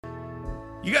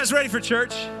You guys ready for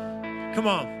church? Come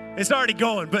on. It's already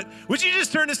going, but would you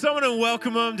just turn to someone and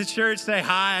welcome them to church? Say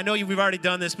hi. I know we've already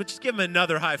done this, but just give them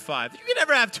another high five. You can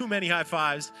never have too many high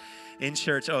fives in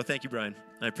church. Oh, thank you, Brian.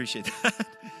 I appreciate that.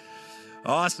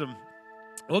 Awesome.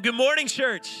 Well, good morning,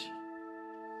 church.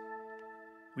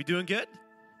 We doing good?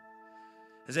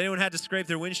 Has anyone had to scrape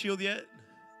their windshield yet?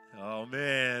 Oh,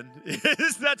 man.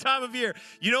 It's that time of year.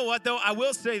 You know what, though? I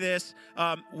will say this.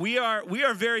 We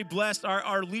are very blessed.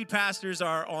 Our lead pastors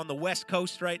are on the West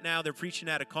Coast right now. They're preaching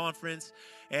at a conference.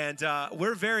 And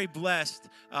we're very blessed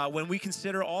when we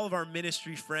consider all of our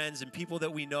ministry friends and people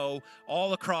that we know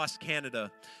all across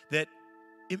Canada that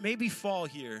it may be fall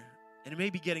here and it may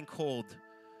be getting cold,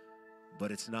 but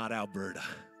it's not Alberta.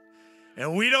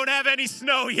 And we don't have any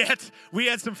snow yet. We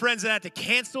had some friends that had to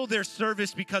cancel their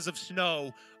service because of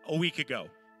snow a week ago.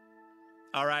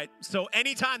 All right? So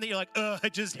anytime that you're like, I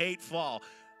just hate fall,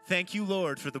 thank you,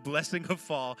 Lord, for the blessing of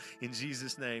fall in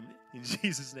Jesus' name. In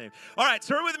Jesus' name. All right,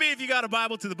 turn with me if you got a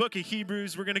Bible to the book of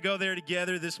Hebrews. We're going to go there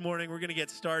together this morning. We're going to get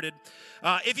started.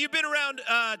 If you've been around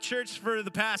church for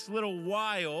the past little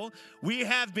while, we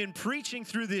have been preaching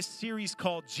through this series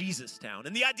called Jesus Town.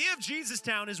 And the idea of Jesus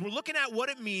Town is we're looking at what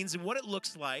it means and what it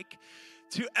looks like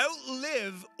to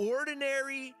outlive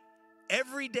ordinary,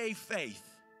 everyday faith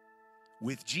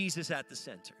with Jesus at the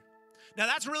center. Now,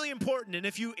 that's really important, and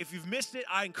if you've missed it,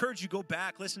 I encourage you to go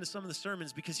back, listen to some of the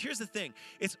sermons, because here's the thing.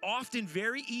 It's often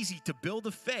very easy to build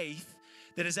a faith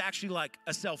that is actually like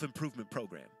a self-improvement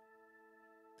program.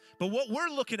 But what we're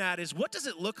looking at is, what does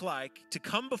it look like to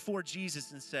come before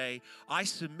Jesus and say, I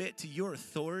submit to your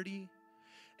authority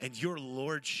and your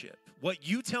lordship. What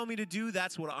you tell me to do,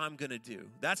 that's what I'm going to do.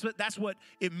 That's what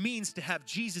it means to have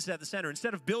Jesus at the center.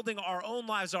 Instead of building our own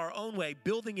lives our own way,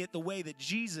 building it the way that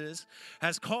Jesus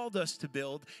has called us to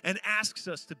build and asks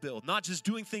us to build. Not just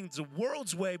doing things the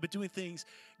world's way, but doing things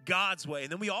God's way.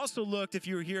 And then we also looked, if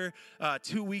you were here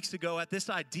 2 weeks ago, at this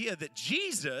idea that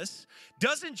Jesus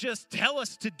doesn't just tell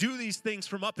us to do these things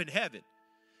from up in heaven.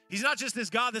 He's not just this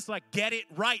God that's like, get it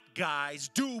right, guys,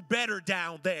 do better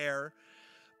down there.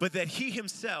 But that he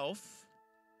himself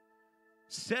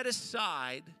set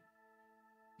aside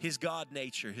his God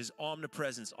nature, his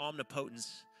omnipresence,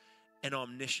 omnipotence, and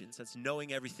omniscience. That's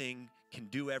knowing everything, can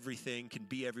do everything, can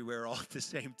be everywhere all at the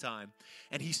same time.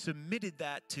 And he submitted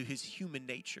that to his human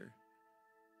nature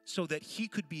so that he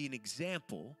could be an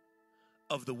example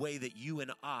of the way that you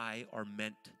and I are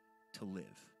meant to live.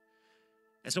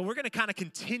 And so we're going to kind of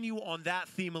continue on that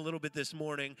theme a little bit this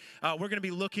morning. We're going to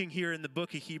be looking here in the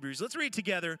book of Hebrews. Let's read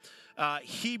together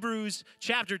Hebrews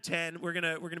chapter 10. We're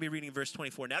going to be reading verse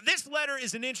 24. Now, this letter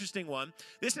is an interesting one.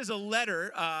 This is a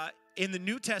letter in the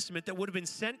New Testament that would have been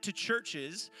sent to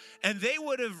churches, and they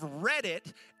would have read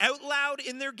it out loud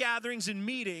in their gatherings and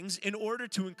meetings in order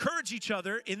to encourage each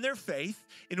other in their faith,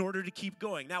 in order to keep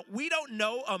going. Now, we don't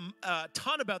know a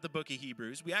ton about the book of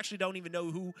Hebrews. We actually don't even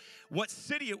know what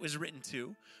city it was written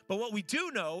to, but what we do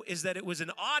know is that it was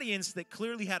an audience that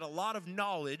clearly had a lot of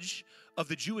knowledge of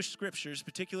the Jewish scriptures,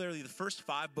 particularly the first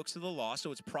 5 books of the law.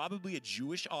 So it's probably a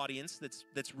Jewish audience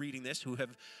that's reading this, who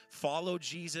have followed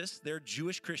Jesus. They're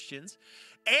Jewish Christians.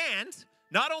 And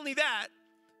not only that,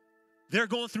 they're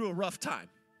going through a rough time.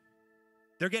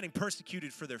 They're getting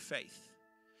persecuted for their faith.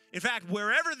 In fact,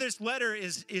 wherever this letter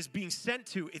is being sent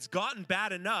to, it's gotten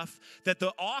bad enough that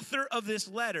the author of this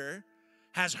letter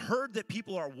has heard that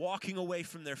people are walking away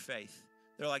from their faith.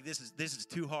 They're like, this is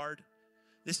too hard.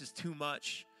 This is too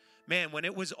much. Man, when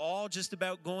it was all just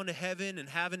about going to heaven and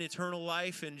having eternal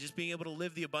life and just being able to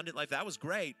live the abundant life, that was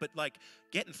great. But like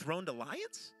getting thrown to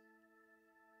lions?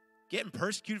 Getting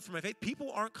persecuted for my faith?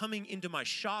 People aren't coming into my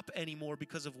shop anymore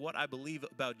because of what I believe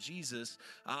about Jesus.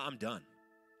 I'm done.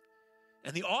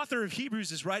 And the author of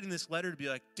Hebrews is writing this letter to be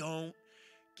like, don't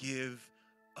give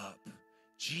up.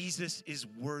 Jesus is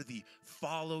worthy.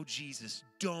 Follow Jesus.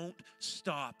 Don't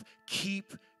stop.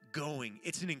 Keep going.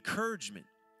 It's an encouragement.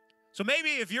 So maybe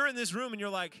if you're in this room and you're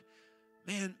like,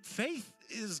 man, faith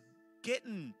is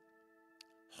getting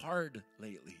hard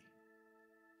lately.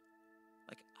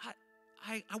 Like,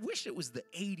 I wish it was the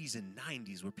 80s and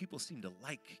 90s where people seem to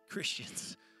like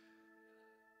Christians.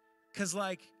 Because,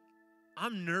 like,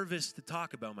 I'm nervous to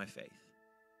talk about my faith.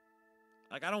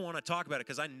 Like, I don't want to talk about it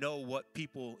because I know what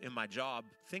people in my job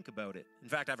think about it. In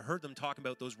fact, I've heard them talk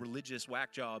about those religious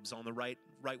whack jobs on the right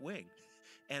wing.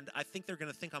 And I think they're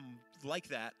going to think I'm like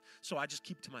that, so I just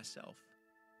keep it to myself.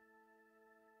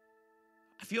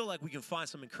 I feel like we can find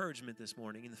some encouragement this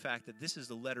morning in the fact that this is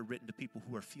the letter written to people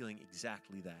who are feeling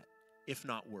exactly that, if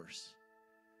not worse.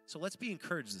 So let's be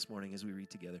encouraged this morning as we read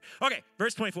together. Okay,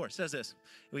 verse 24 says this.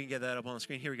 We can get that up on the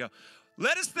screen. Here we go.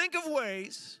 Let us think of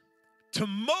ways to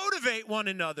motivate one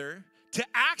another to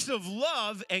acts of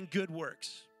love and good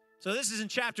works. So this is in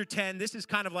chapter 10. This is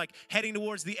kind of like heading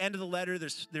towards the end of the letter.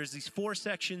 There's these 4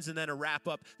 sections and then a wrap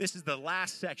up. This is the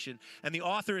last section. And the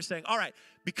author is saying, all right,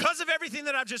 because of everything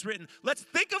that I've just written, let's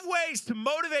think of ways to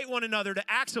motivate one another to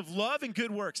acts of love and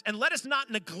good works. And let us not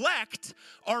neglect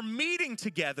our meeting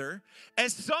together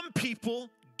as some people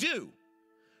do,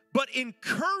 but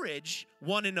encourage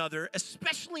one another,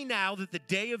 especially now that the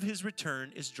day of his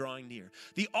return is drawing near.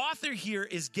 The author here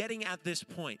is getting at this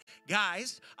point.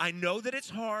 Guys, I know that it's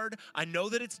hard. I know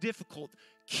that it's difficult.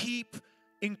 Keep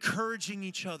encouraging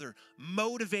each other,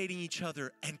 motivating each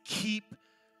other, and keep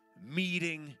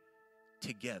meeting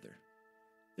together.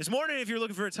 This morning, if you're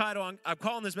looking for a title, I'm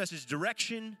calling this message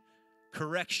Direction,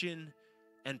 Correction,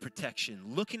 and Protection.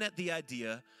 Looking at the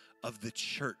idea of the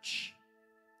church.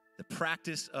 The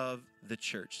practice of the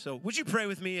church. So would you pray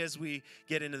with me as we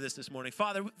get into this morning?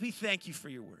 Father, we thank you for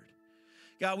your word.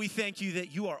 God, we thank you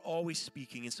that you are always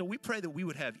speaking. And so we pray that we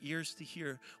would have ears to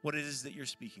hear what it is that you're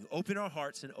speaking. Open our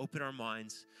hearts and open our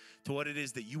minds to what it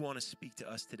is that you want to speak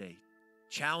to us today.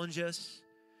 Challenge us,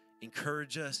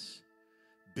 encourage us,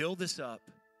 build us up,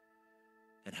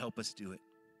 and help us do it.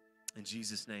 In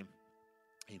Jesus' name,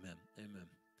 amen. Amen.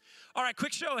 All right,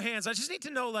 quick show of hands. I just need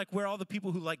to know where all the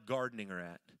people who like gardening are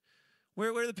at.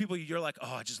 Where are the people you're like,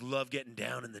 oh, I just love getting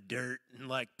down in the dirt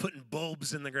and putting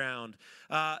bulbs in the ground?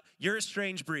 You're a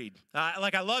strange breed.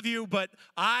 I love you, but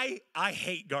I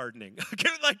hate gardening.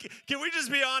 Can we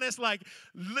just be honest?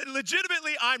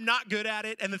 Legitimately, I'm not good at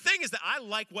it. And the thing is that I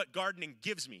like what gardening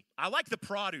gives me. I like the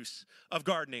produce of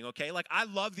gardening, okay? I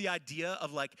love the idea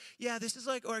of this is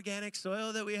organic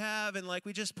soil that we have, and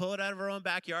we just pull it out of our own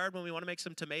backyard when we want to make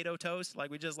some tomato toast.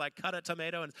 We just cut a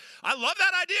tomato, and I love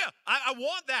that idea. I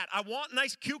want that. I want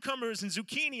nice cucumbers and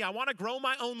zucchini. I want to grow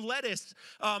my own lettuce.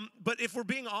 But if we're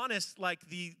being honest,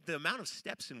 the amount of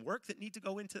steps and work that need to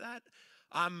go into that,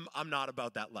 I'm not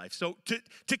about that life. So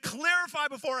to clarify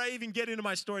before I even get into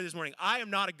my story this morning, I am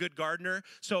not a good gardener.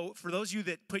 So for those of you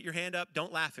that put your hand up,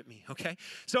 don't laugh at me, okay?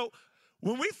 So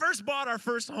when we first bought our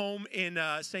first home in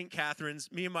St.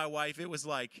 Catharines, me and my wife, it was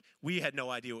we had no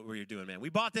idea what we were doing, man. We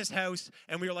bought this house,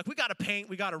 and we were we got to paint,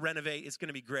 we got to renovate, it's going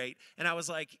to be great. And I was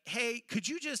like, hey, could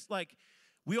you just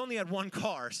we only had one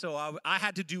car, so I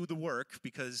had to do the work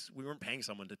because we weren't paying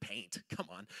someone to paint. Come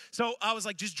on. So I was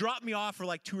just drop me off for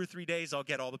 2 or 3 days. I'll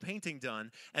get all the painting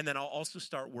done, and then I'll also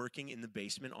start working in the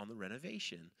basement on the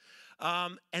renovation.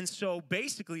 And so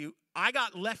basically, I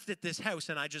got left at this house,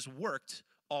 and I just worked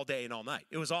all day and all night.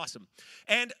 It was awesome.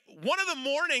 And one of the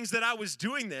mornings that I was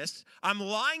doing this, I'm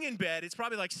lying in bed. It's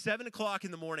probably 7 o'clock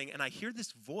in the morning, and I hear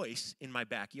this voice in my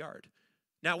backyard.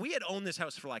 Now, we had owned this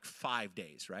house for 5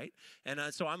 days, right? And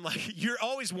so I'm you're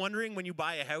always wondering when you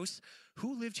buy a house,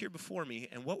 who lived here before me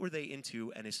and what were they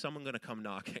into, and is someone going to come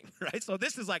knocking, right? So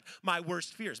this is my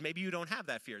worst fears. Maybe you don't have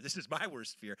that fear. This is my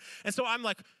worst fear. And so I'm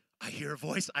I hear a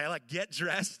voice. I get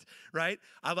dressed, right?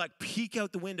 I peek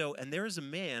out the window, and there is a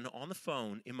man on the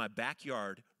phone in my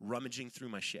backyard rummaging through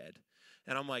my shed.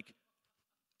 And I'm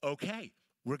okay.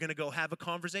 We're going to go have a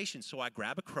conversation. So I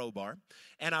grab a crowbar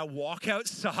and I walk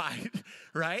outside,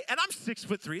 right? And I'm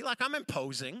 6'3", I'm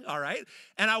imposing, all right?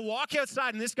 And I walk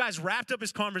outside, and this guy's wrapped up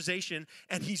his conversation,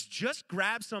 and he's just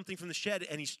grabbed something from the shed,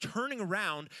 and he's turning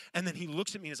around, and then he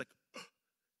looks at me and he's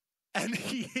and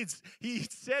he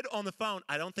said on the phone,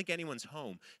 I don't think anyone's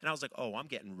home. And I was oh, I'm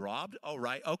getting robbed? All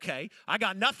right, okay. I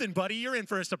got nothing, buddy. You're in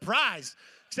for a surprise,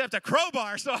 except a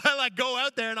crowbar. So I go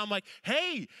out there, and I'm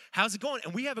hey, how's it going?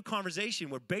 And we have a conversation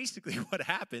where basically what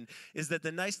happened is that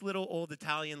the nice little old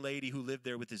Italian lady who lived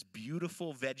there with this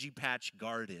beautiful veggie patch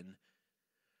garden,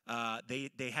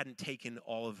 they hadn't taken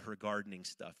all of her gardening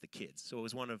stuff, the kids. So it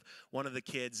was one of the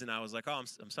kids, and I was oh,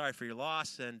 I'm sorry for your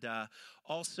loss. And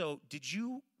also, did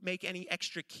you make any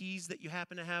extra keys that you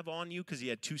happen to have on you? Because he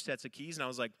had 2 sets of keys, and I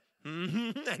was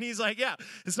mm-hmm. And he's yeah.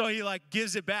 And so he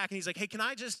gives it back, and he's hey, can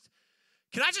I just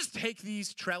take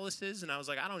these trellises? And I was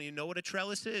I don't even know what a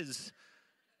trellis is.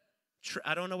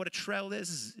 I don't know what a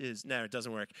trellis is. No, it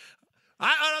doesn't work.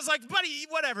 I was buddy,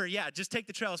 whatever. Yeah, just take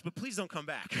the trellis, but please don't come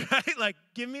back, right?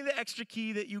 Give me the extra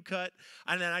key that you cut.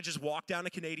 And then I just walked down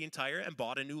to Canadian Tire and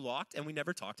bought a new lock, and we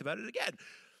never talked about it again.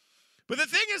 But the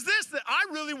thing is this, that I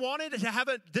really wanted to have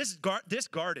this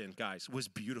garden, guys, was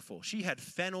beautiful. She had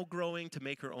fennel growing to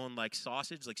make her own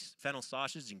sausage, fennel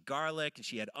sausage and garlic, and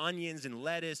she had onions and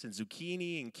lettuce and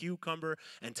zucchini and cucumber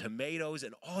and tomatoes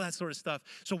and all that sort of stuff.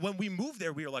 So when we moved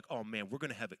there, we were oh man, we're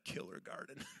going to have a killer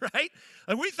garden, right?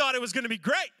 We thought it was going to be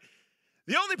great.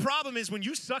 The only problem is when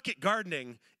you suck at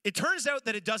gardening, it turns out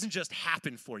that it doesn't just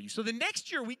happen for you. So the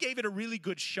next year, we gave it a really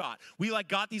good shot. We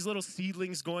got these little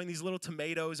seedlings going, these little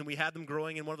tomatoes, and we had them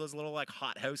growing in one of those little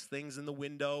hothouse things in the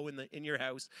window in your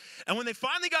house. And when they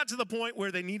finally got to the point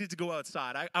where they needed to go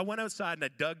outside, I went outside and I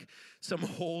dug some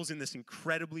holes in this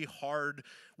incredibly hard,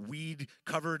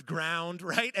 weed-covered ground,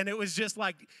 right? And it was just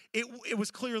it was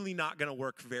clearly not going to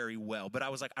work very well. But I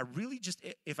was like, I really just,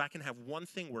 if I can have one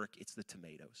thing work, it's the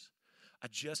tomatoes. I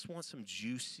just want some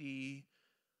juicy,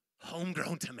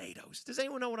 homegrown tomatoes. Does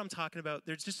anyone know what I'm talking about?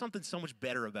 There's just something so much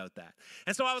better about that.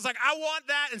 And so I was like, I want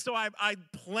that. And so I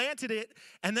planted it.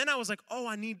 And then I was like,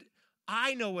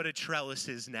 I know what a trellis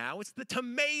is now. It's the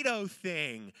tomato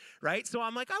thing, right? So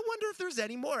I'm like, I wonder if there's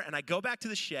any more. And I go back to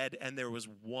the shed, and there was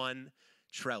one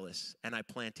trellis, and I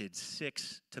planted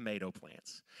 6 tomato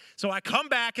plants. So I come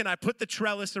back and I put the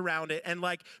trellis around it, and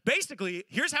basically,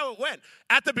 here's how it went.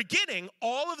 At the beginning,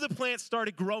 all of the plants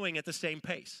started growing at the same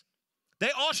pace. They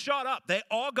all shot up. They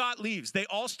all got leaves. They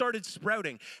all started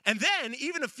sprouting. And then,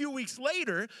 even a few weeks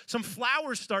later, some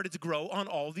flowers started to grow on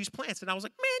all of these plants. And I was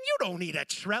like, man, you don't need a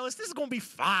trellis. This is going to be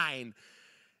fine.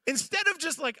 Instead of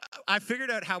just I figured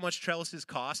out how much trellises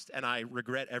cost, and I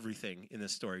regret everything in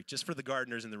this story. Just for the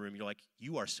gardeners in the room, you're like,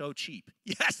 you are so cheap.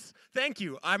 Yes, thank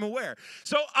you, I'm aware.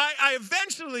 So I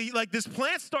eventually, this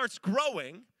plant starts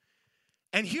growing,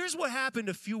 and here's what happened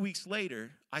a few weeks later.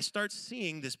 I start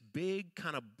seeing this big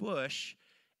kind of bush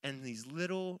and these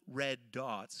little red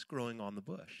dots growing on the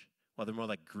bush. Well, they're more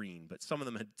like green, but some of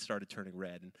them had started turning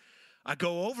red. And I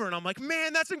go over and I'm like,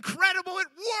 man, that's incredible. It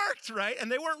worked, right?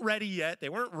 And they weren't ready yet. They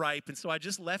weren't ripe. And so I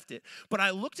just left it. But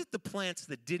I looked at the plants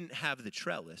that didn't have the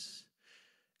trellis,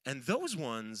 and those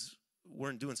ones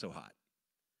weren't doing so hot.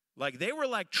 They were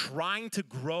trying to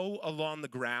grow along the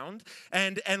ground,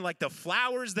 and the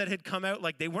flowers that had come out,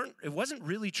 it wasn't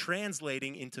really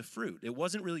translating into fruit. It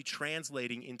wasn't really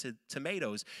translating into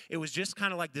tomatoes. It was just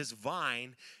kind of this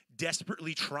vine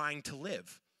desperately trying to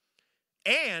live.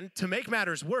 And to make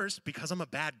matters worse, because I'm a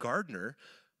bad gardener,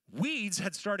 weeds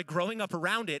had started growing up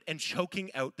around it and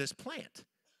choking out this plant.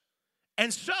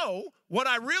 And so what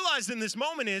I realized in this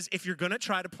moment is, if you're going to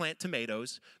try to plant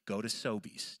tomatoes, go to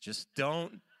Sobeys. Just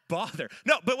don't bother.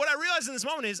 No, but what I realized in this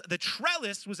moment is the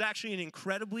trellis was actually an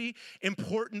incredibly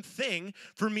important thing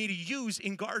for me to use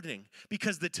in gardening,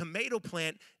 because the tomato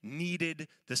plant needed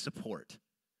the support.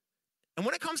 And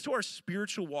when it comes to our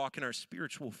spiritual walk and our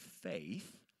spiritual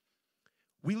faith,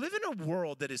 we live in a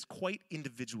world that is quite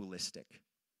individualistic.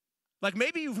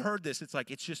 Maybe you've heard this. It's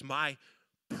it's just my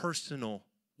personal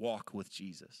walk with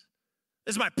Jesus.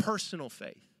 This is my personal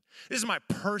faith. This is my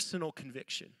personal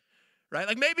conviction,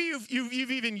 right? Maybe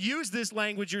you've even used this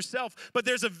language yourself, but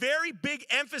there's a very big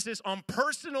emphasis on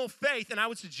personal faith. And I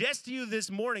would suggest to you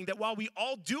this morning that while we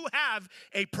all do have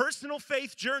a personal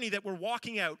faith journey that we're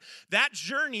walking out, that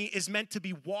journey is meant to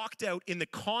be walked out in the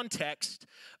context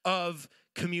of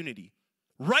community.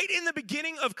 Right in the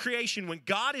beginning of creation, when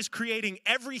God is creating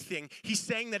everything, he's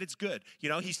saying that it's good.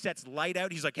 He sets light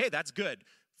out. He's like, hey, that's good.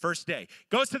 First day.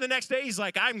 Goes to the next day. He's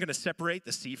like, I'm going to separate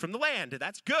the sea from the land.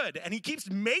 That's good. And he keeps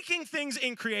making things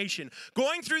in creation,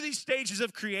 going through these stages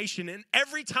of creation. And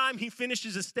every time he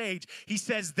finishes a stage, he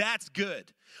says, that's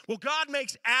good. Well, God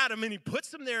makes Adam, and he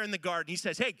puts him there in the garden. He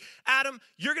says, hey, Adam,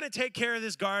 you're going to take care of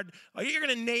this garden. You're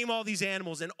going to name all these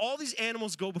animals. And all these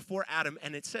animals go before Adam.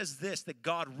 And it says this, that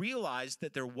God realized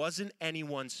that there wasn't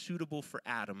anyone suitable for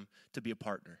Adam to be a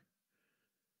partner.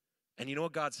 And you know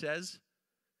what God says?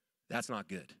 That's not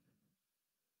good.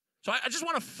 So I just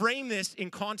want to frame this in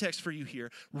context for you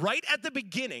here. Right at the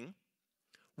beginning,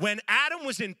 when Adam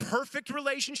was in perfect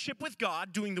relationship with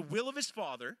God, doing the will of his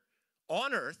Father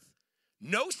on earth,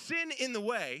 no sin in the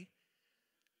way,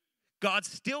 God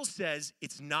still says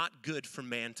it's not good for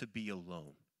man to be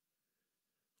alone.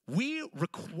 We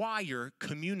require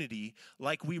community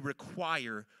like we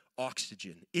require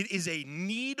oxygen. It is a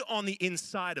need on the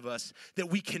inside of us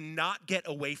that we cannot get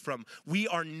away from. We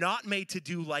are not made to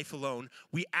do life alone.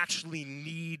 We actually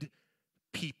need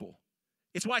people.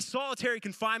 It's why solitary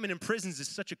confinement in prisons is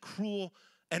such a cruel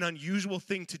and unusual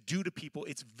thing to do to people.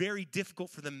 It's very difficult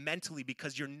for them mentally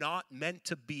because you're not meant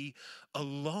to be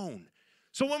alone.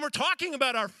 So when we're talking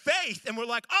about our faith and we're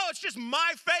like, oh, it's just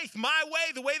my faith, my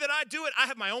way, the way that I do it. I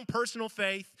have my own personal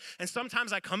faith. And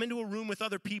sometimes I come into a room with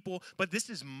other people, but this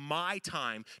is my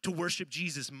time to worship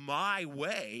Jesus my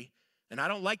way. And I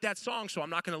don't like that song, so I'm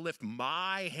not going to lift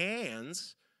my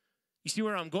hands. You see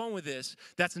where I'm going with this?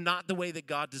 That's not the way that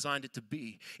God designed it to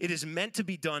be. It is meant to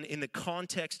be done in the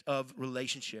context of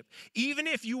relationship. Even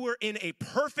if you were in a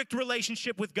perfect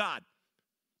relationship with God,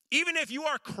 Even if you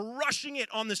are crushing it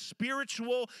on the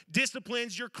spiritual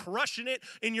disciplines, you're crushing it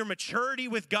in your maturity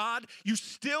with God, you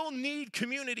still need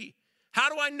community. How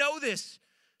do I know this?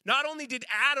 Not only did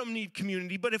Adam need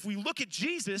community, but if we look at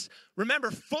Jesus, remember,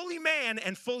 fully man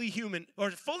and fully human, or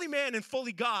fully man and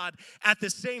fully God at the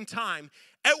same time,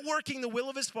 outworking the will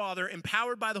of his Father,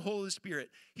 empowered by the Holy Spirit.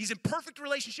 He's in perfect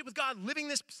relationship with God, living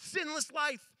this sinless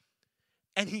life,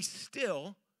 and he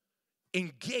still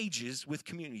engages with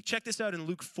community. Check this out in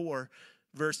Luke 4,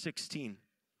 verse 16. It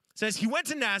says, he went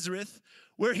to Nazareth,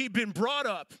 where he'd been brought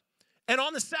up, and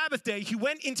on the Sabbath day, he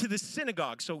went into the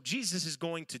synagogue. So Jesus is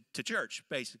going to church,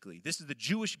 basically. This is the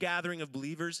Jewish gathering of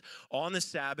believers on the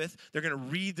Sabbath. They're going to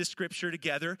read the scripture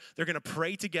together. They're going to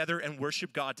pray together and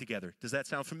worship God together. Does that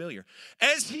sound familiar?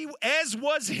 As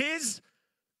was his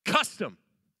custom.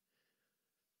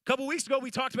 A couple weeks ago,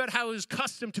 we talked about how it was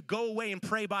custom to go away and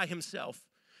pray by himself.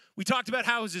 We talked about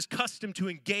how it was his custom to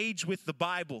engage with the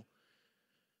Bible.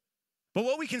 But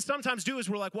what we can sometimes do is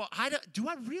we're like, well, do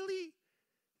I really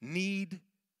need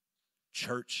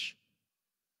church?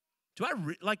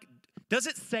 Does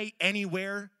it say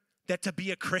anywhere that to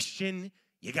be a Christian,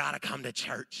 you got to come to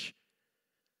church?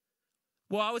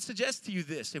 Well, I would suggest to you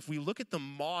this. If we look at the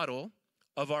model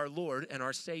of our Lord and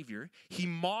our Savior, he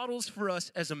models for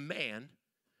us as a man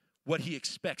what he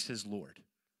expects as Lord.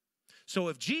 So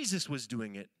if Jesus was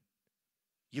doing it,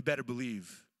 you better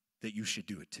believe that you should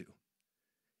do it too.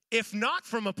 If not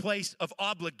from a place of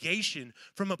obligation,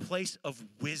 from a place of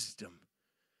wisdom.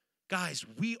 Guys,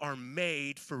 we are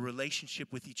made for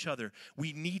relationship with each other.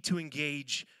 We need to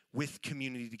engage with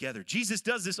community together. Jesus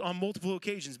does this on multiple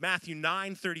occasions. Matthew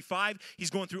 9:35, he's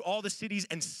going through all the cities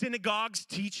and synagogues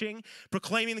teaching,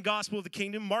 proclaiming the gospel of the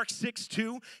kingdom. Mark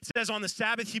 6:2 says on the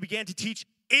Sabbath he began to teach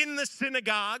in the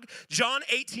synagogue. John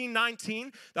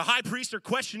 18:19, the high priests are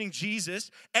questioning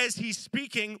Jesus as he's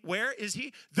speaking. Where is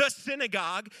he? The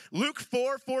synagogue. Luke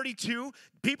 4:42,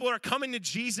 people are coming to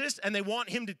Jesus and they want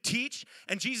him to teach.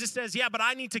 And Jesus says, yeah, but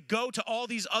I need to go to all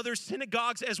these other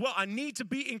synagogues as well. I need to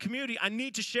be in community. I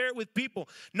need to share it with people.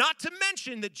 Not to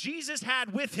mention that Jesus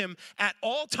had with him at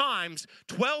all times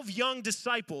 12 young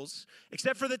disciples,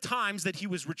 except for the times that he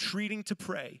was retreating to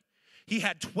pray. He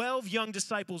had 12 young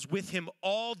disciples with him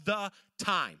all the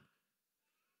time,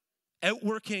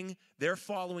 outworking their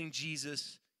following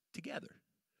Jesus together.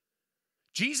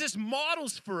 Jesus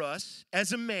models for us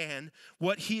as a man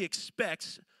what he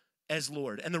expects as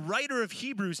Lord. And the writer of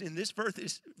Hebrews in this verse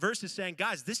is saying,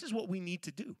 guys, this is what we need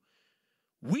to do.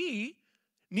 We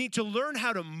need to learn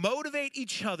how to motivate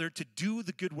each other to do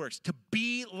the good works, to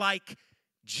be like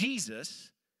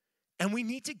Jesus, and we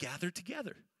need to gather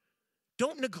together.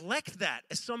 Don't neglect that,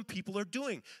 as some people are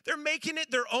doing. They're making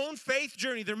it their own faith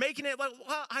journey. They're making it like,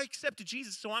 well, I accepted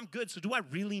Jesus, so I'm good. So do I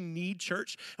really need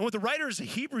church? And what the writers of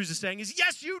Hebrews is saying is,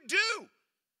 yes, you do.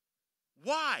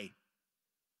 Why?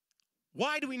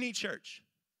 Why do we need church?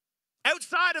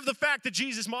 Outside of the fact that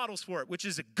Jesus models for it, which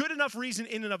is a good enough reason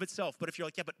in and of itself. But if you're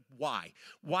like, yeah, but why?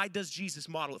 Why does Jesus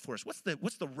model it for us? What's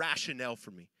the rationale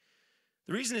for me?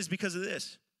 The reason is because of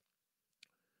this.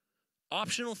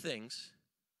 Optional things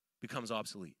becomes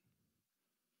obsolete.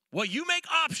 What you make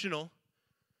optional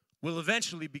will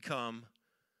eventually become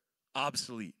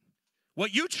obsolete.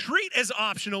 What you treat as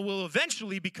optional will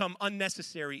eventually become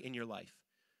unnecessary in your life.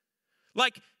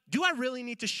 Like, do I really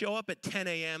need to show up at 10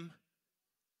 a.m.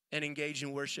 and engage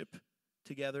in worship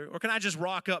together? Or can I just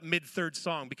rock up mid-third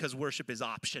song because worship is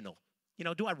optional? You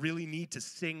know, do I really need to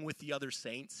sing with the other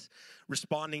saints,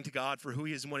 responding to God for who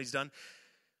he is and what he's done?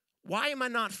 Why am I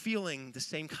not feeling the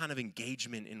same kind of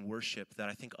engagement in worship that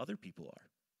I think other people are?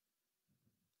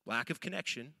 Lack of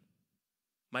connection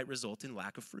might result in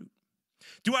lack of fruit.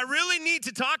 Do I really need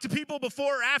to talk to people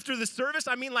before or after the service?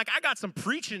 I mean, like, I got some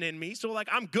preaching in me, so, like,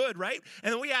 I'm good, right?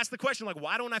 And then we ask the question, like,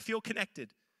 why don't I feel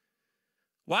connected?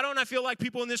 Why don't I feel like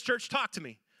people in this church talk to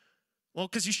me? Well,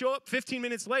 because you show up 15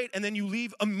 minutes late and then you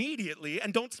leave immediately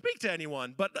and don't speak to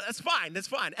anyone. But that's fine, that's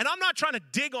fine. And I'm not trying to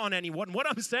dig on anyone. What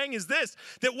I'm saying is this,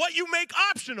 that what you make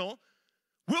optional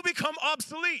will become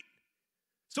obsolete.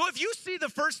 So if you see the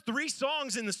first 3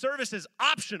 songs in the service as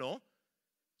optional,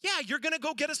 yeah, you're going to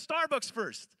go get a Starbucks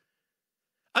first.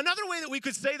 Another way that we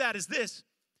could say that is this,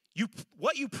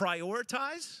 what you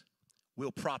prioritize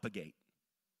will propagate.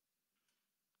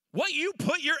 What you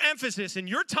put your emphasis and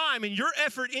your time and your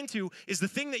effort into is the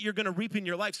thing that you're going to reap in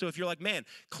your life. So if you're like, man,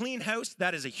 clean house,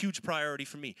 that is a huge priority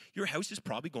for me. Your house is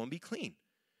probably going to be clean.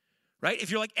 right?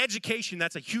 If you're like education,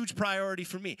 that's a huge priority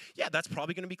for me. Yeah, that's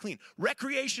probably going to be clean.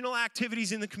 Recreational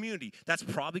activities in the community, that's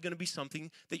probably going to be something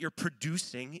that you're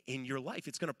producing in your life.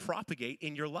 It's going to propagate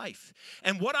in your life.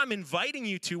 And what I'm inviting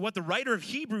you to, what the writer of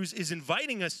Hebrews is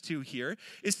inviting us to here,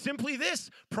 is simply this: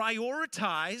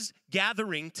 prioritize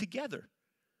gathering together.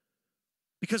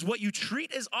 Because what you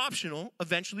treat as optional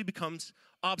eventually becomes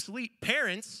obsolete.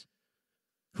 Parents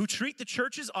who treat the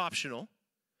church as optional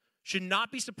should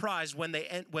not be surprised when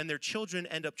their children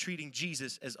end up treating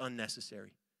Jesus as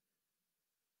unnecessary.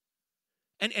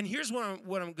 And here's what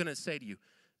I'm going to say to you.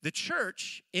 The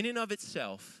church, in and of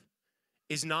itself,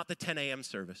 is not the 10 a.m.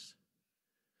 service.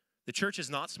 The church is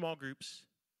not small groups.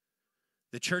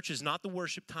 The church is not the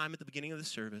worship time at the beginning of the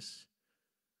service.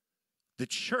 The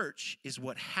church is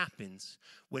what happens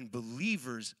when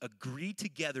believers agree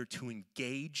together to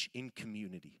engage in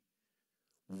community.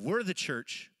 We're the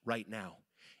church right now.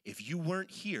 If you weren't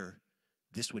here,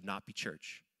 this would not be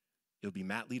church. It would be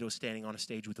Matt Litow standing on a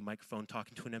stage with a microphone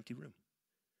talking to an empty room.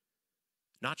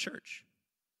 Not church.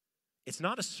 It's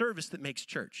not a service that makes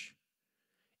church.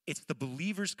 It's the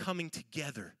believers coming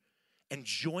together and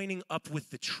joining up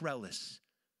with the trellis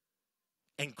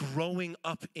and growing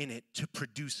up in it to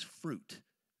produce fruit.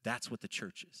 That's what the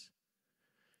church is.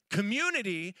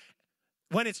 Community,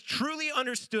 when it's truly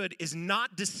understood, is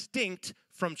not distinct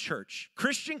from church.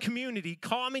 Christian community,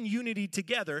 common unity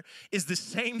together, is the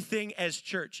same thing as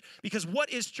church. Because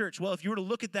what is church? Well, if you were to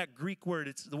look at that Greek word,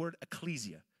 it's the word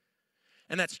ecclesia.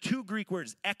 And that's two Greek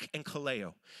words, ek and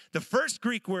kaleo. The first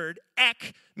Greek word,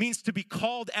 ek, means to be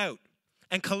called out.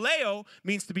 And kaleo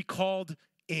means to be called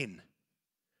in.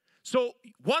 So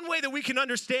one way that we can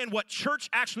understand what church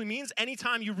actually means,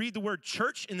 anytime you read the word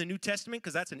church in the New Testament,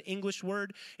 because that's an English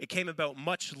word, it came about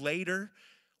much later,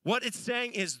 what it's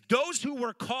saying is those who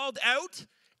were called out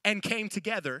and came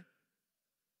together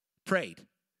prayed.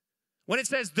 When it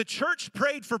says the church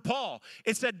prayed for Paul,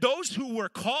 it said those who were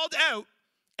called out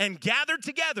and gathered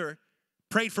together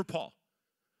prayed for Paul.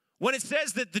 When it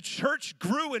says that the church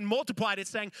grew and multiplied,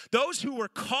 it's saying those who were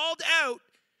called out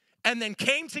and then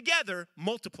came together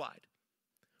multiplied.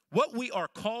 What we are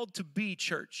called to be,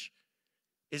 church,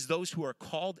 is those who are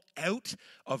called out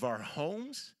of our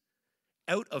homes,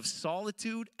 out of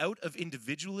solitude, out of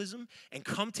individualism, and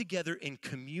come together in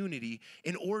community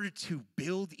in order to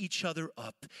build each other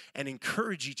up and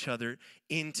encourage each other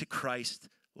into Christ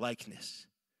likeness.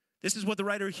 This is what the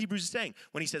writer of Hebrews is saying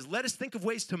when he says, let us think of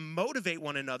ways to motivate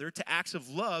one another to acts of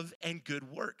love and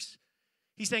good works.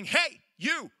 He's saying, hey,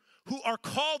 you who are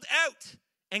called out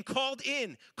and called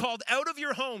in, called out of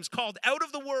your homes, called out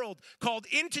of the world, called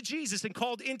into Jesus and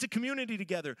called into community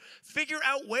together. Figure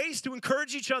out ways to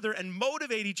encourage each other and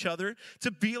motivate each other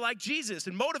to be like Jesus.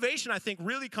 And motivation, I think,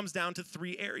 really comes down to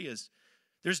three areas.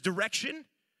 There's direction,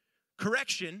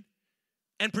 correction,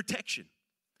 and protection.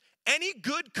 Any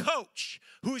good coach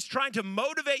who is trying to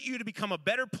motivate you to become a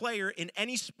better player in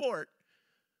any sport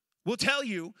will tell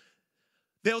you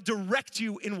they'll direct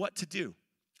you in what to do.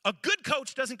 A good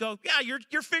coach doesn't go, yeah,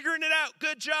 you're figuring it out.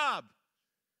 Good job.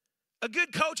 A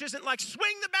good coach isn't like,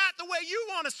 swing the bat the way you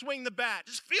want to swing the bat.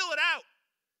 Just feel it out.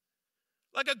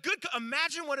 Like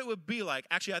imagine what it would be like.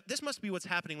 Actually, this must be what's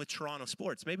happening with Toronto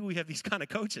sports. Maybe we have these kind of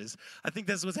coaches. I think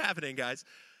that's what's happening, guys.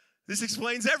 This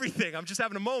explains everything. I'm just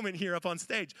having a moment here up on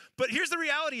stage. But here's the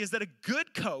reality is that a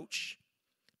good coach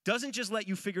doesn't just let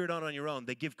you figure it out on your own.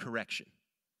 They give correction.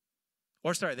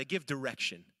 They give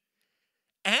direction.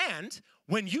 And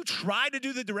when you try to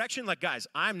do the direction, like, guys,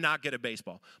 I'm not good at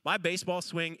baseball. My baseball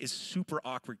swing is super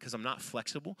awkward because I'm not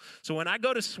flexible. So when I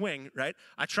go to swing, right,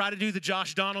 I try to do the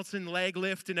Josh Donaldson leg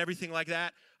lift and everything like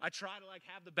that. I try to,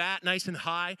 have the bat nice and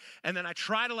high, and then I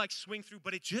try to, swing through,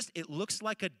 but it looks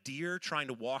like a deer trying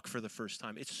to walk for the first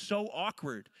time. It's so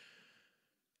awkward.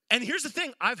 And here's the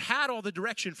thing. I've had all the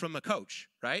direction from a coach,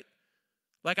 right?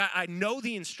 I know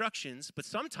the instructions, but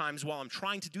sometimes while I'm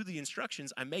trying to do the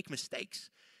instructions, I make mistakes.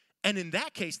 And in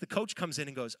that case, the coach comes in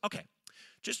and goes, okay,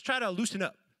 just try to loosen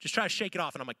up. Just try to shake it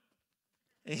off. And I'm like,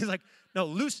 and he's like, no,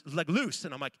 loose.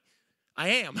 And I'm like, I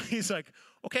am. He's like,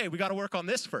 okay, we got to work on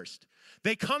this first.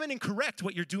 They come in and correct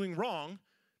what you're doing wrong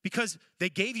because they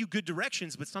gave you good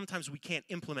directions, but sometimes we can't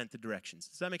implement the directions.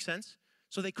 Does that make sense?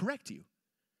 So they correct you.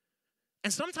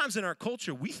 And sometimes in our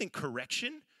culture, we think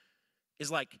correction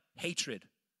is like hatred,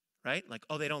 right? Like,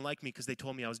 oh, they don't like me because they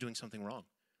told me I was doing something wrong.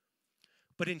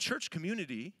 But in church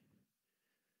community,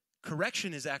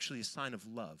 correction is actually a sign of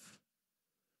love.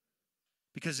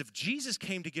 Because if Jesus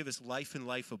came to give us life and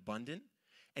life abundant,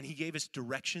 and he gave us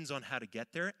directions on how to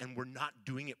get there, and we're not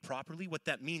doing it properly, what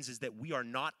that means is that we are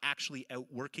not actually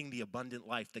outworking the abundant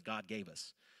life that God gave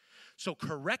us. So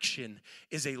correction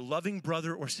is a loving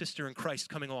brother or sister in Christ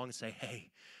coming along and say,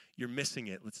 hey, you're missing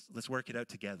it. Let's work it out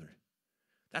together.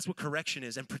 That's what correction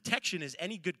is. And protection is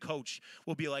any good coach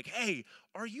will be like, hey,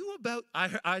 are you about,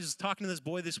 I was talking to this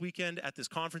boy this weekend at this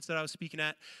conference that I was speaking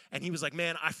at, and he was like,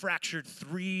 man, I fractured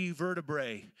 3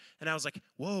 vertebrae. And I was like,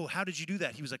 whoa, how did you do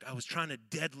that? He was like, I was trying to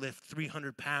deadlift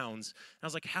 300 pounds. And I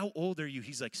was like, how old are you?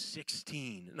 He's like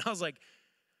 16. And I was like,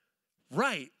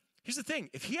 right. Here's the thing.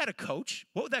 If he had a coach,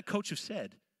 what would that coach have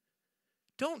said?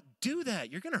 Don't do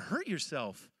that. You're going to hurt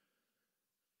yourself.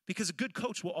 Because a good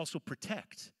coach will also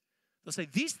protect. They'll say,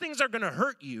 these things are going to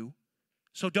hurt you,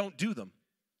 so don't do them.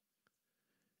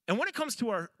 And when it comes to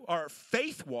our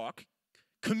faith walk,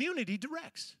 community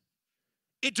directs.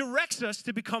 It directs us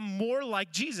to become more like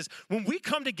Jesus. When we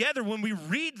come together, when we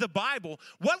read the Bible,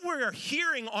 what we're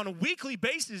hearing on a weekly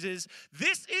basis is,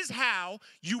 this is how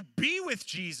you be with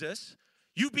Jesus,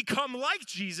 you become like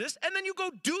Jesus, and then you go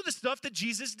do the stuff that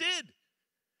Jesus did.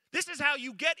 This is how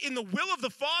you get in the will of the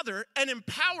Father and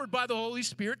empowered by the Holy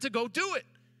Spirit to go do it.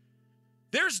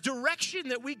 There's direction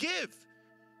that we give.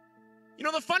 You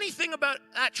know, the funny thing about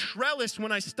that trellis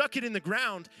when I stuck it in the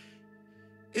ground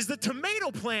is the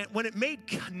tomato plant, when it made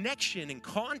connection and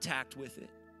contact with it,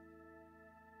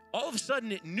 all of a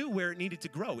sudden it knew where it needed to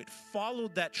grow. It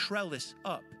followed that trellis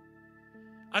up.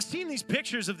 I've seen these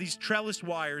pictures of these trellis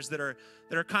wires that are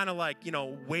kind of like, you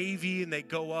know, wavy and they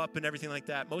go up and everything like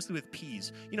that, mostly with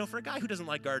peas. You know, for a guy who doesn't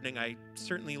like gardening, I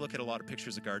certainly look at a lot of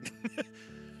pictures of gardening.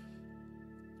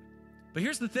 But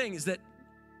here's the thing, is that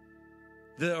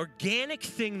the organic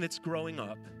thing that's growing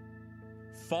up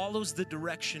follows the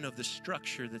direction of the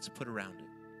structure that's put around it.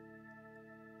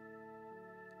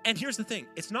 And here's the thing,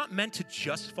 it's not meant to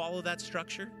just follow that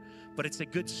structure, but it's a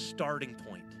good starting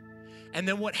point. And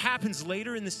then what happens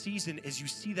later in the season is you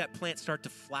see that plant start to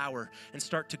flower and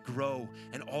start to grow,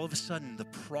 and all of a sudden the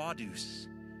produce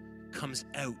comes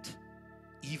out,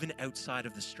 even outside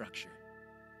of the structure.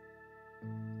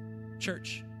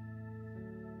 Church,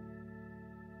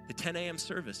 the 10 a.m.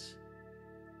 service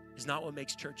is not what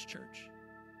makes church church.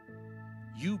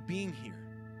 You being here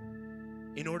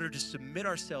in order to submit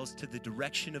ourselves to the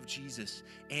direction of Jesus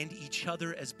and each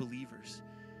other as believers,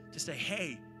 to say,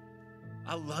 hey,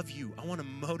 I love you. I want to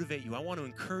motivate you. I want to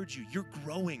encourage you. You're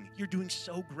growing. You're doing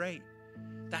so great.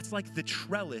 That's like the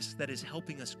trellis that is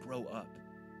helping us grow up.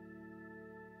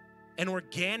 And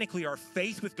organically, our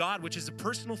faith with God, which is a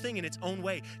personal thing in its own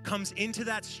way, comes into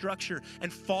that structure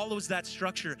and follows that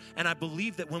structure. And I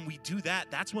believe that when we do that,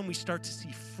 that's when we start to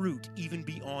see fruit even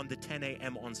beyond the 10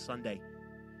 a.m. on Sunday.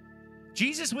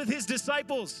 Jesus with his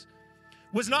disciples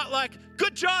was not like,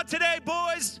 good job today,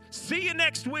 boys. See you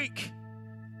next week.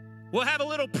 We'll have a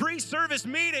little pre-service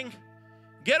meeting.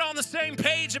 Get on the same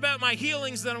page about my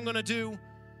healings that I'm going to do.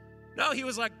 No, he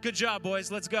was like, good job, boys.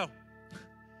 Let's go.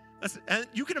 And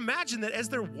you can imagine that as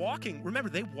they're walking, remember,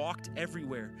 they walked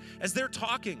everywhere. As they're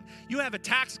talking, you have a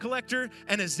tax collector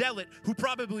and a zealot who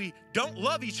probably don't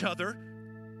love each other.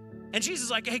 And Jesus is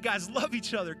like, hey, guys, love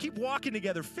each other. Keep walking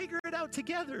together. Figure it out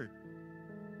together.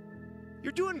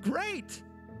 You're doing great.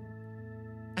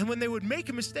 And when they would make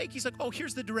a mistake, he's like, oh,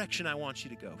 here's the direction I want you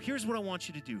to go. Here's what I want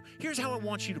you to do. Here's how I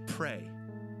want you to pray.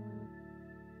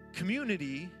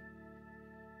 Community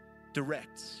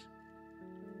directs.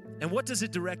 And what does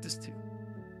it direct us to?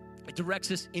 It directs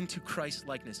us into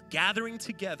Christ-likeness. Gathering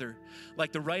together,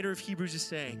 like the writer of Hebrews is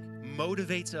saying,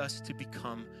 motivates us to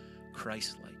become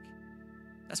Christ-like.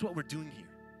 That's what we're doing here.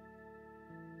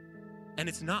 And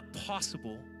it's not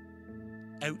possible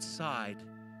outside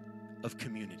of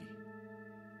community.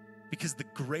 Because the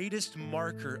greatest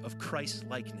marker of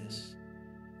Christ-likeness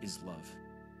is love.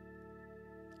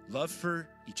 Love for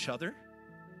each other.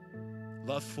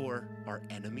 Love for our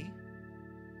enemy.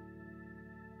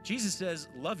 Jesus says,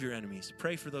 love your enemies.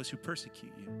 Pray for those who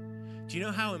persecute you. Do you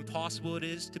know how impossible it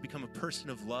is to become a person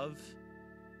of love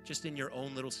just in your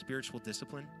own little spiritual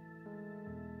discipline?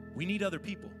 We need other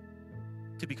people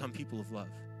to become people of love.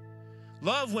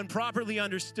 Love, when properly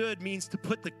understood, means to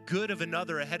put the good of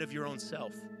another ahead of your own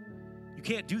self. You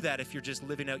can't do that if you're just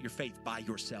living out your faith by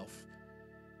yourself.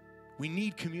 We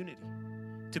need community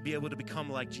to be able to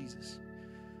become like Jesus.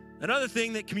 Another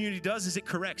thing that community does is it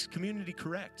corrects. Community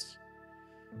corrects.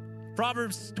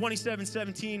 Proverbs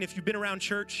 27:17, if you've been around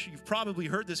church, you've probably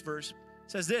heard this verse.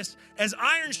 It says this, as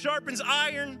iron sharpens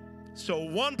iron, so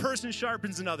one person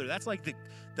sharpens another. That's like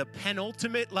the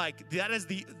penultimate, like that is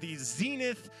the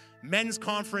zenith men's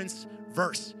conference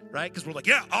verse, right? Because we're like,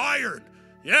 yeah, iron.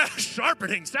 Yeah,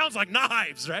 sharpening. Sounds like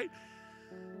knives, right?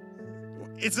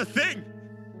 It's a thing.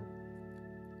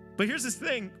 But here's this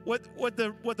thing. What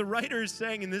the writer is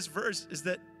saying in this verse is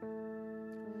that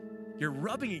You're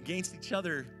rubbing against each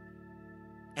other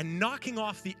and knocking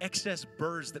off the excess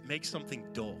burrs that make something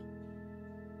dull.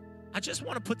 I just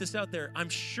want to put this out there. I'm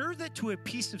sure that to a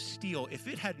piece of steel, if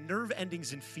it had nerve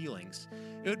endings and feelings,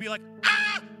 it would be like,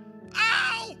 ah,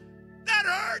 ow, that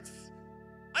hurts.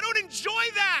 I don't enjoy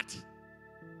that.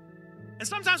 And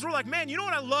sometimes we're like, man, you know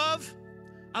what I love?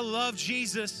 I love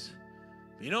Jesus.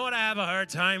 But you know what I have a hard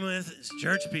time with? It's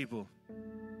church people.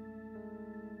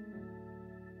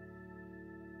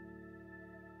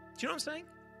 Do you know what I'm saying?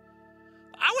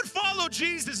 I would follow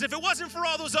Jesus if it wasn't for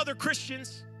all those other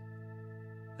Christians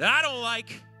that I don't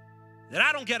like, that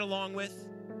I don't get along with.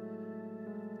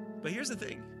 But here's the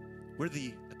thing. We're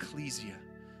the ecclesia.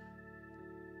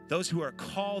 Those who are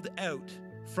called out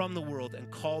from the world and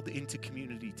called into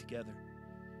community together.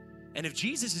 And if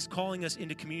Jesus is calling us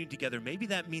into community together, maybe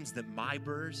that means that my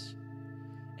burrs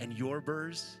and your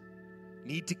burrs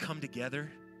need to come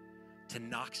together to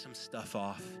knock some stuff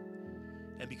off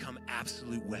and become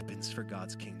absolute weapons for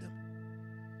God's kingdom.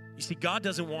 You see, God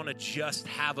doesn't want to just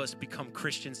have us become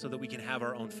Christians so that we can have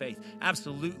our own faith.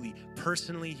 Absolutely.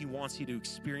 Personally, he wants you to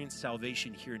experience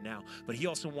salvation here and now, but he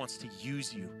also wants to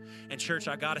use you. And church,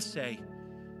 I got to say,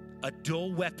 a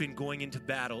dull weapon going into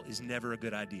battle is never a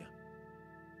good idea.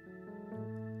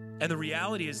 And the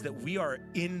reality is that we are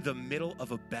in the middle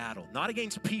of a battle, not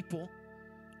against people.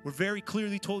 We're very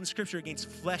clearly told in Scripture against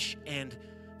flesh and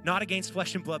not against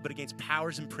flesh and blood, but against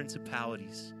powers and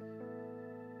principalities.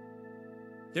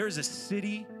 There is a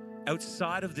city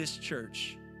outside of this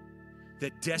church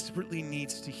that desperately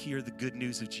needs to hear the good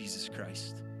news of Jesus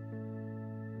Christ.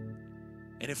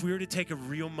 And if we were to take a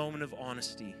real moment of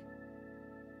honesty,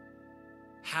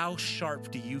 how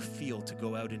sharp do you feel to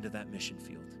go out into that mission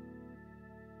field?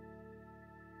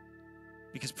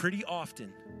 Because pretty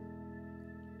often,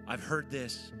 I've heard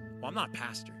this, well, I'm not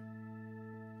pastor.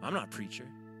 I'm not preacher.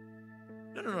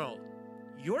 No.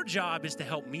 Your job is to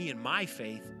help me in my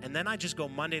faith, and then I just go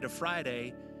Monday to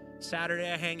Friday,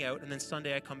 Saturday I hang out, and then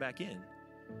Sunday I come back in.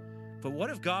 But what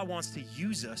if God wants to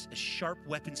use us as sharp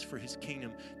weapons for his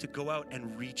kingdom to go out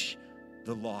and reach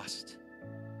the lost?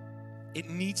 It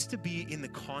needs to be in the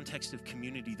context of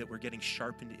community that we're getting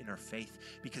sharpened in our faith,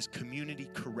 because community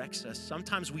corrects us.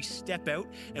 Sometimes we step out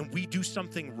and we do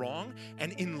something wrong,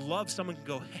 and in love, someone can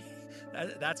go,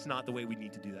 hey, that's not the way we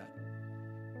need to do that.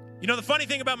 You know, the funny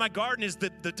thing about my garden is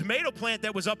that the tomato plant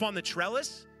that was up on the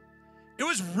trellis, it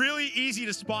was really easy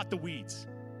to spot the weeds.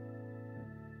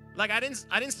 Like, I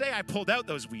didn't say I pulled out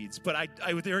those weeds, but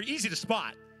they were easy to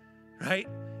spot, right?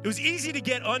 It was easy to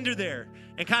get under there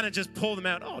and kind of just pull them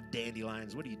out. Oh,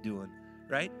 dandelions, what are you doing,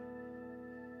 right?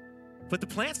 But the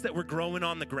plants that were growing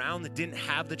on the ground that didn't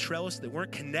have the trellis, that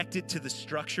weren't connected to the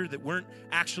structure, that weren't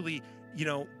actually,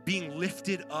 being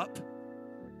lifted up,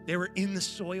 they were in the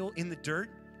soil, in the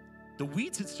dirt. The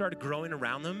weeds had started growing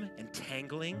around them and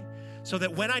tangling, so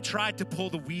that when I tried to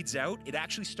pull the weeds out, it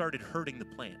actually started hurting the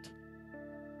plant.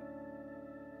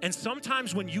 And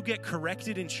sometimes when you get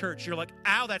corrected in church, you're like,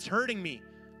 ow, that's hurting me.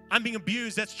 I'm being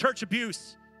abused. That's church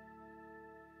abuse.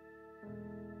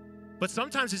 But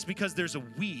sometimes it's because there's a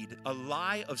weed, a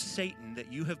lie of Satan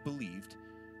that you have believed,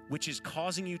 which is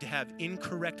causing you to have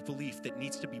incorrect belief that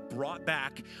needs to be brought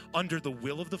back under the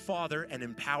will of the Father and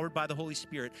empowered by the Holy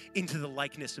Spirit into the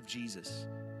likeness of Jesus.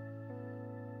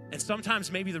 And sometimes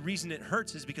maybe the reason it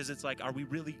hurts is because it's like, are we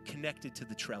really connected to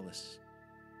the trellis?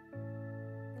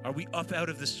 Are we up out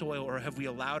of the soil, or have we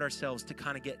allowed ourselves to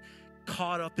kind of get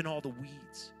caught up in all the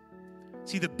weeds?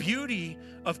 See, the beauty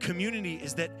of community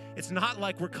is that it's not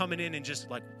like we're coming in and just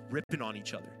like ripping on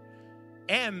each other.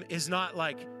 M is not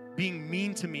like being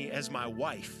mean to me as my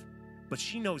wife, but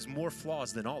she knows more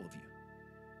flaws than all of you.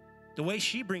 The way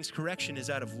she brings correction is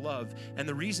out of love, and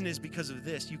the reason is because of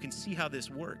this. You can see how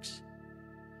this works.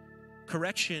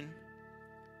 Correction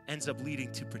ends up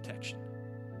leading to protection.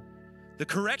 The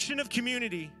correction of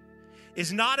community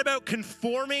is not about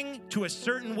conforming to a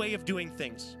certain way of doing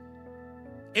things.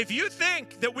 If you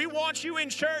think that we want you in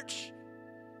church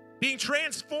being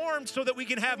transformed so that we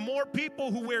can have more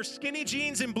people who wear skinny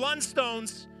jeans and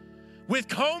Blundstones with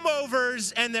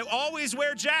comb-overs and they always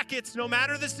wear jackets no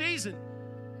matter the season.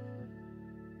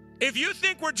 If you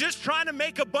think we're just trying to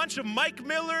make a bunch of Mike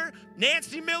Miller,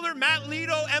 Nancy Miller, Matt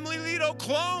Litow, Emily Litow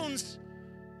clones,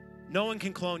 no one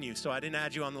can clone you, so I didn't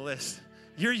add you on the list.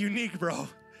 You're unique, bro.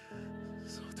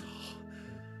 So tall.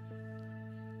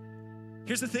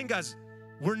 Here's the thing, guys.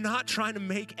 We're not trying to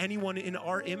make anyone in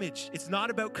our image. It's not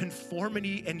about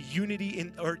conformity and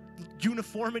unity or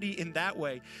uniformity in that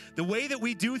way. The way that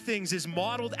we do things is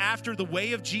modeled after the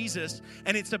way of Jesus,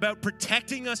 and it's about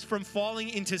protecting us from falling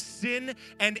into sin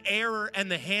and error and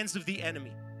the hands of the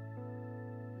enemy.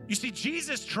 You see,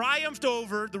 Jesus triumphed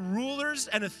over the rulers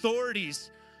and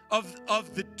authorities of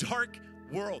the dark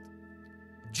world.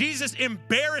 Jesus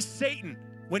embarrassed Satan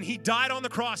when he died on the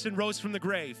cross and rose from the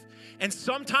grave. And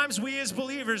sometimes we as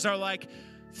believers are like,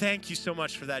 thank you so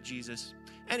much for that, Jesus.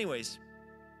 Anyways,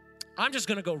 I'm just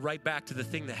going to go right back to the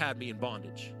thing that had me in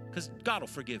bondage, because God will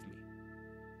forgive me.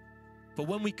 But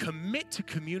when we commit to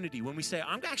community, when we say,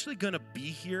 I'm actually going to be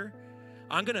here,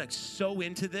 I'm going to sow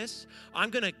into this, I'm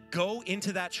going to go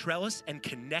into that trellis and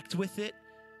connect with it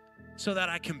so that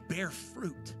I can bear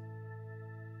fruit.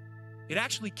 It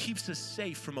actually keeps us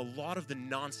safe from a lot of the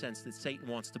nonsense that Satan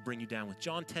wants to bring you down with.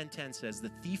 John 10:10 says,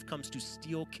 the thief comes to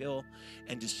steal, kill,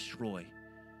 and destroy.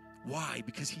 Why?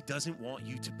 Because he doesn't want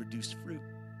you to produce fruit.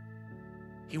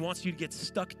 He wants you to get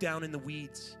stuck down in the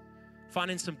weeds,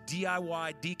 finding some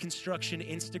DIY deconstruction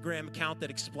Instagram account that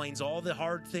explains all the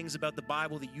hard things about the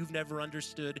Bible that you've never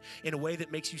understood in a way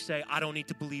that makes you say, I don't need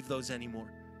to believe those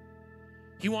anymore.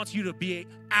 He wants you to be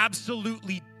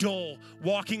absolutely dull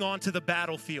walking onto the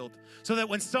battlefield so that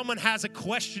when someone has a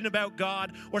question about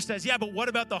God or says, yeah, but what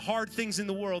about the hard things in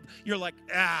the world? You're like,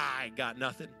 I got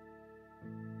nothing.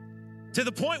 To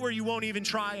the point where you won't even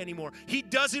try anymore. He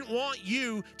doesn't want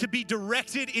you to be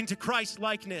directed into Christ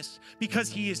likeness because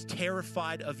he is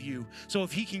terrified of you. So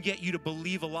if he can get you to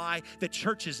believe a lie that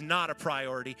church is not a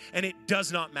priority and it does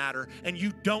not matter and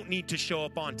you don't need to show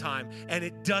up on time and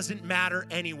it doesn't matter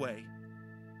anyway,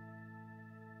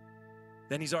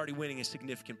 then he's already winning a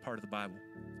significant part of the Bible.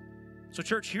 So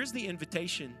church, here's the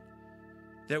invitation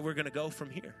that we're going to go from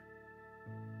here.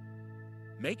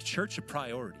 Make church a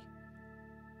priority.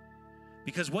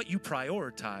 Because what you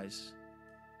prioritize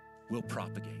will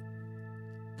propagate.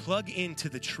 Plug into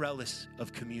the trellis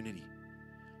of community.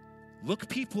 Look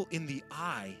people in the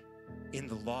eye in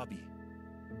the lobby.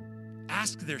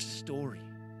 Ask their story.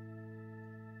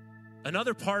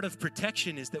 Another part of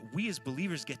protection is that we as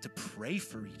believers get to pray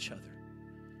for each other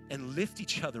and lift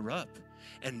each other up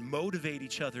and motivate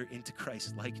each other into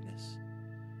Christ's likeness.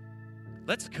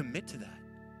 Let's commit to that.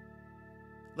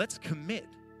 Let's commit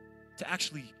to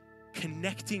actually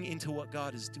connecting into what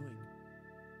God is doing.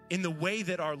 In the way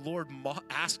that our Lord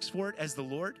asks for it as the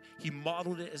Lord, he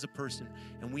modeled it as a person,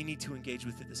 and we need to engage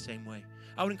with it the same way.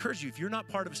 I would encourage you, if you're not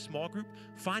part of a small group,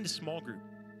 find a small group.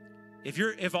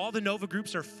 If all the Nova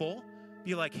groups are full,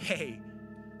 be like, hey,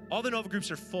 all the Nova groups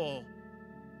are full.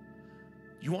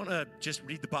 You want to just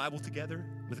read the Bible together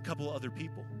with a couple of other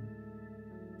people?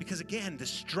 Because again, the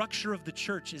structure of the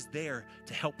church is there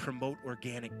to help promote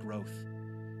organic growth.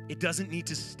 It doesn't need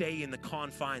to stay in the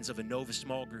confines of a Nova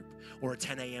small group or a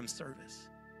 10 a.m. service.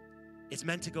 It's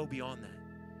meant to go beyond that.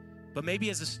 But maybe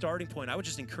as a starting point, I would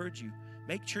just encourage you,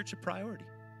 make church a priority.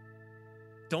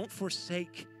 Don't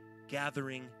forsake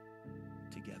gathering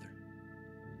together.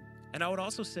 And I would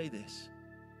also say this,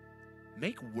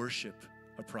 make worship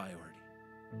a priority.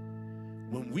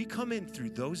 When we come in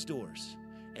through those doors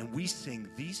and we sing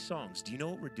these songs, do you know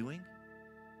what we're doing?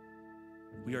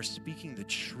 We are speaking the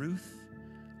truth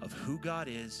of who God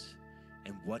is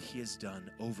and what he has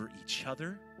done over each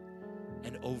other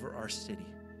and over our city.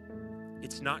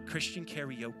 It's not Christian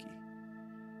karaoke.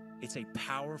 It's a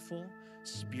powerful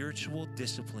spiritual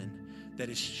discipline that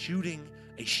is shooting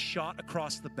a shot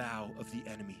across the bow of the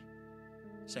enemy,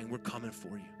 saying, we're coming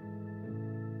for you.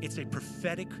 It's a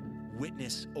prophetic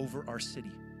witness over our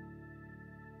city.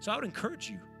 So I would encourage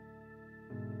you,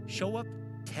 show up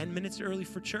 10 minutes early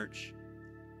for church,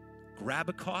 grab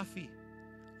a coffee,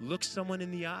 look someone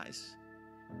in the eyes,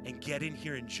 and get in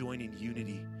here and join in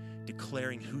unity,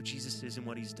 declaring who Jesus is and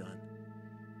what he's done.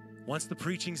 Once the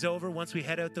preaching's over, once we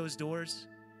head out those doors,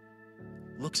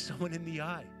 look someone in the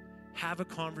eye, have a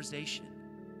conversation.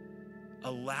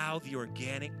 Allow the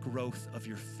organic growth of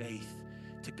your faith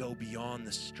to go beyond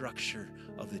the structure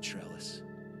of the trellis.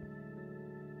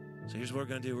 So here's what we're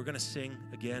going to do. We're going to sing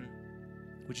again.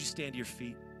 Would you stand to your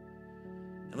feet?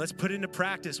 And let's put into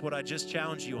practice what I just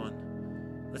challenged you on.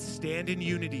 Let's stand in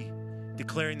unity,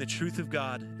 declaring the truth of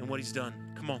God and what he's done.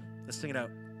 Come on, let's sing it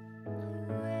out.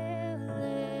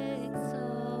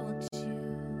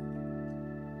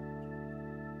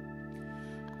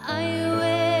 I will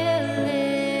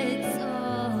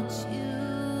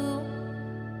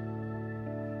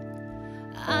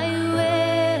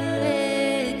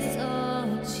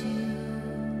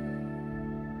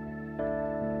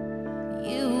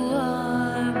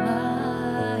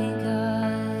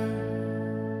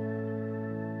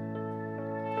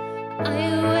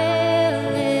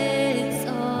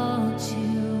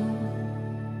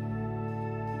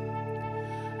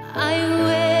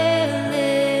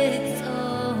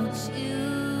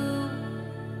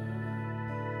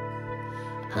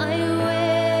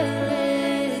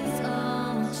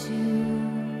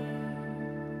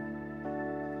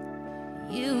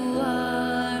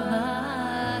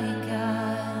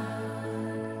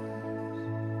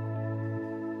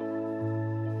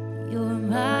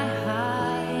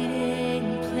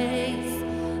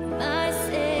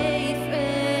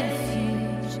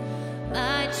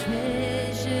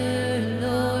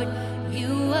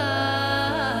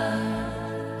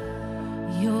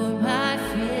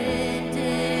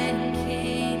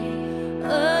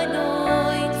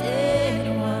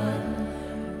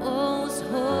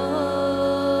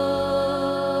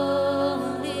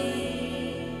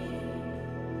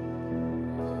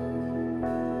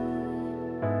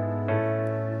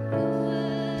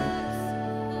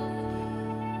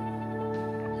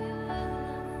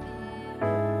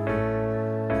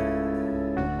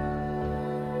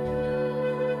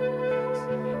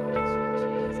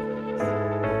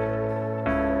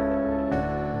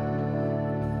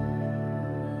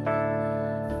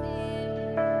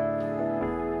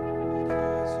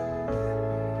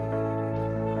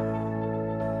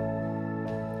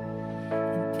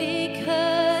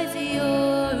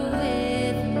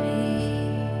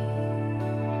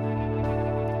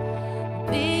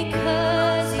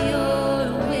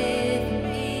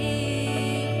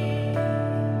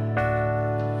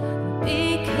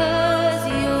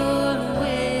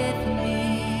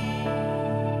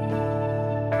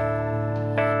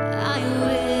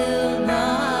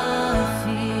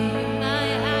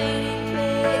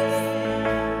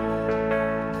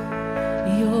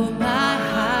You're my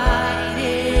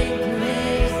hiding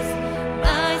place,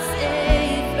 my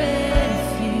safe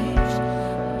refuge,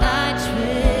 my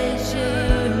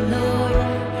treasure, Lord.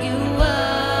 You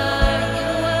are,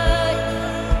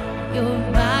 you're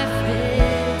my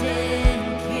friend and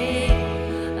King,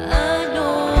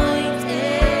 anointed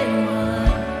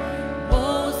one,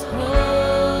 most holy.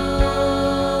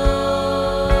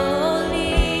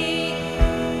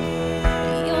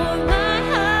 You're my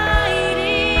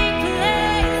hiding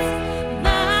place,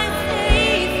 my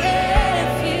safe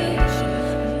refuge,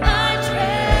 my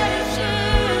treasure,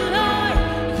 Lord.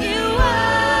 You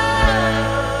are.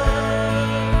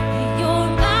 You're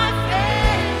my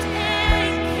friend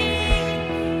and King,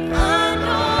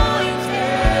 anointed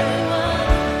one,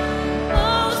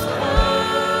 most holy.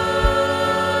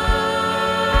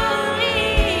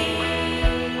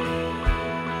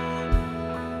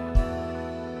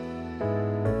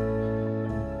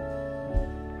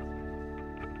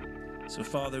 So,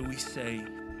 Father, we say,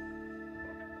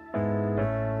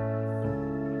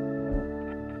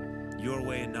 your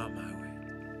way and not my way.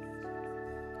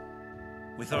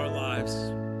 With our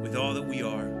lives, with all that we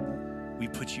are, we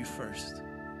put you first.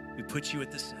 We put you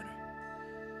at the center.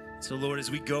 So, Lord, as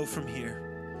we go from here,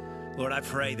 Lord, I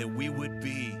pray that we would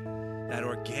be that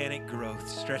organic growth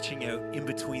stretching out in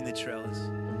between the trellis.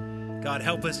 God,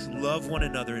 help us love one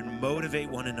another and motivate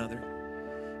one another.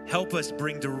 Help us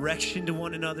bring direction to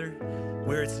one another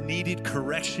where it's needed,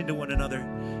 correction to one another.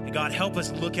 And God, help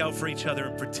us look out for each other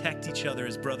and protect each other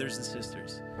as brothers and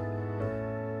sisters.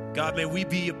 God, may we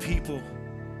be a people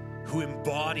who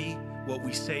embody what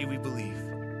we say we believe.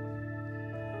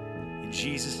 In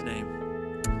Jesus'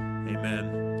 name,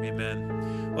 amen,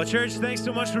 amen. Well, church, thanks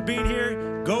so much for being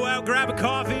here. Go out, grab a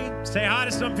coffee, say hi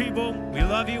to some people. We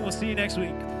love you. We'll see you next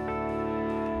week.